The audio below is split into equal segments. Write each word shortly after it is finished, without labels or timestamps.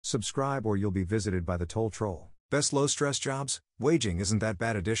Subscribe or you'll be visited by the toll troll. Best low-stress jobs? Waging isn't that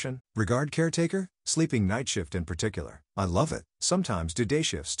bad addition. Regard caretaker? Sleeping night shift in particular. I love it. Sometimes do day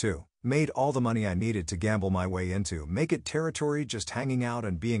shifts too. Made all the money I needed to gamble my way into. Make it territory just hanging out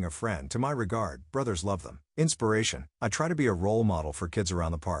and being a friend. To my regard, brothers love them. Inspiration. I try to be a role model for kids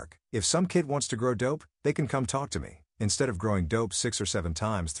around the park. If some kid wants to grow dope, they can come talk to me. Instead of growing dope 6 or 7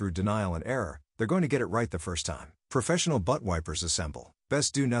 times through denial and error, they're going to get it right the first time. Professional butt wipers assemble.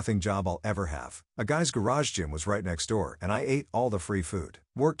 Best do-nothing job I'll ever have. A guy's garage gym was right next door and I ate all the free food.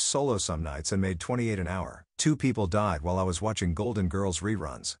 Worked solo some nights and made $28 an hour. 2 people died while I was watching Golden Girls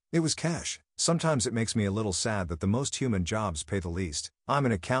reruns. It was cash. Sometimes it makes me a little sad that the most human jobs pay the least. I'm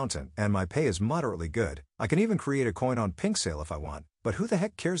an accountant and my pay is moderately good. I can even create a coin on Pink Sale if I want. But who the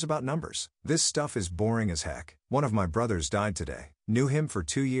heck cares about numbers? This stuff is boring as heck. One of my brothers died today. Knew him for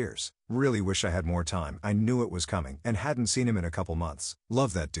 2 years. Really wish I had more time. I knew it was coming and hadn't seen him in a couple months.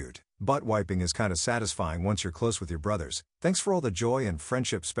 Love that dude. Butt wiping is kinda satisfying once you're close with your brothers. Thanks for all the joy and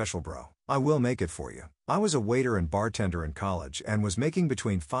friendship, special bro. I will make it for you. I was a waiter and bartender in college and was making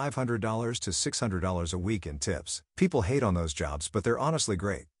between $500 to $600 a week in tips. People hate on those jobs, but they're honestly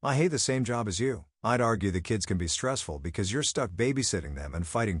great. I hate the same job as you. I'd argue the kids can be stressful because you're stuck babysitting them and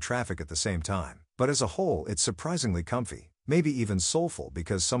fighting traffic at the same time. But as a whole, it's surprisingly comfy. Maybe even soulful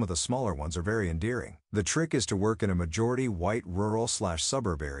because some of the smaller ones are very endearing. The trick is to work in a majority white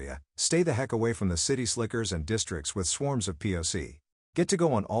rural/suburb area, stay the heck away from the city slickers and districts with swarms of POC. Get to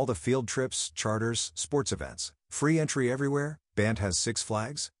go on all the field trips, charters, sports events. Free entry everywhere, band has 6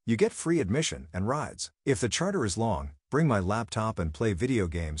 flags, you get free admission and rides. If the charter is long, bring my laptop and play video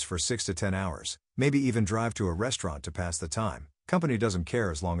games for 6 to 10 hours. Maybe even drive to a restaurant to pass the time. Company doesn't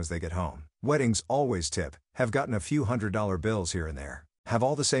care as long as they get home. Weddings always tip. Have gotten a few $100 bills here and there. Have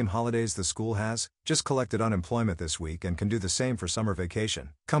all the same holidays the school has? Just collected unemployment this week and can do the same for summer vacation.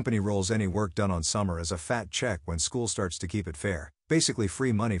 Company rolls any work done on summer as a fat check when school starts to keep it fair. Basically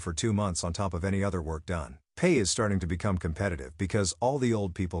free money for 2 months on top of any other work done. Pay is starting to become competitive because all the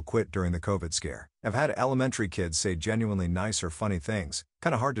old people quit during the COVID scare. I've had elementary kids say genuinely nice or funny things.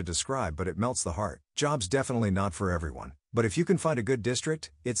 Kinda hard to describe, but it melts the heart. Job's definitely not for everyone. But if you can find a good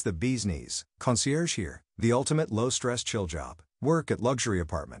district, it's the bee's knees. Concierge here. The ultimate low-stress chill job. Work at luxury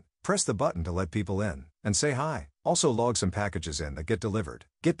apartment. Press the button to let people in. And say hi. Also log some packages in that get delivered.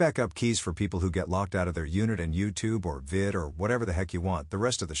 Get backup keys for people who get locked out of their unit and YouTube or vid or whatever the heck you want the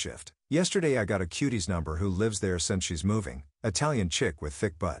rest of the shift. Yesterday I got a cutie's number who lives there since she's moving. Italian chick with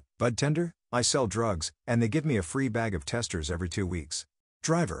thick butt. Bud tender? I sell drugs, and they give me a free bag of testers every 2 weeks.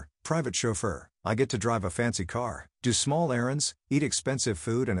 Driver, private chauffeur. I get to drive a fancy car, do small errands, eat expensive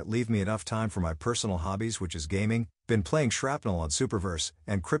food, and it leave me enough time for my personal hobbies, which is gaming, been playing Shrapnel on Superverse,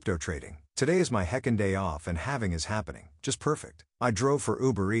 and crypto trading. Today is my heckin' day off and having is happening. Just perfect. I drove for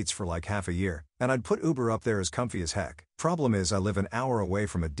Uber Eats for like half a year, and I'd put Uber up there as comfy as heck. Problem is I live an hour away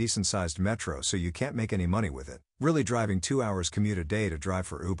from a decent-sized metro, so you can't make any money with it. Really driving 2 hours commute a day to drive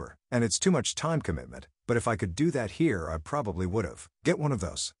for Uber. And it's too much time commitment, but if I could do that here I probably would've. Get one of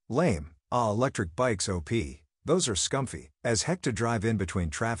those. Lame. Electric bikes OP. Those are scumfy as heck to drive in between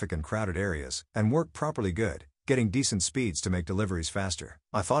traffic and crowded areas, and work properly good, getting decent speeds to make deliveries faster.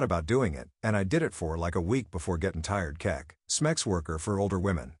 I thought about doing it, and I did it for like a week before getting tired keck. Smex worker for older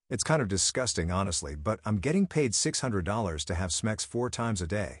women. It's kind of disgusting honestly, but I'm getting paid $600 to have Smex 4 times a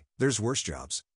day. There's worse jobs.